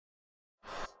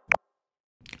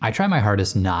I try my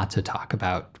hardest not to talk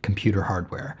about computer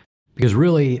hardware because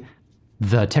really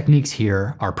the techniques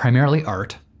here are primarily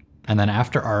art, and then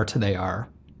after art they are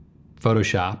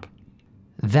Photoshop.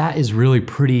 That is really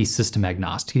pretty system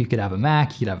agnostic. You could have a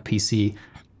Mac, you could have a PC.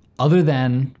 Other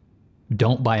than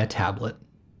don't buy a tablet,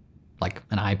 like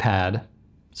an iPad,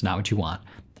 it's not what you want.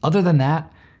 Other than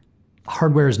that,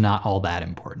 hardware is not all that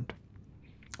important.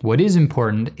 What is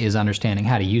important is understanding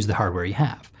how to use the hardware you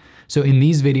have. So in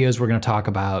these videos, we're going to talk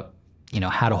about,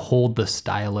 how to hold the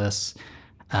stylus,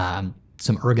 some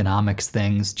ergonomics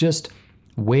things, just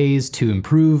ways to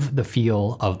improve the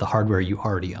feel of the hardware you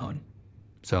already own.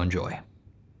 So enjoy.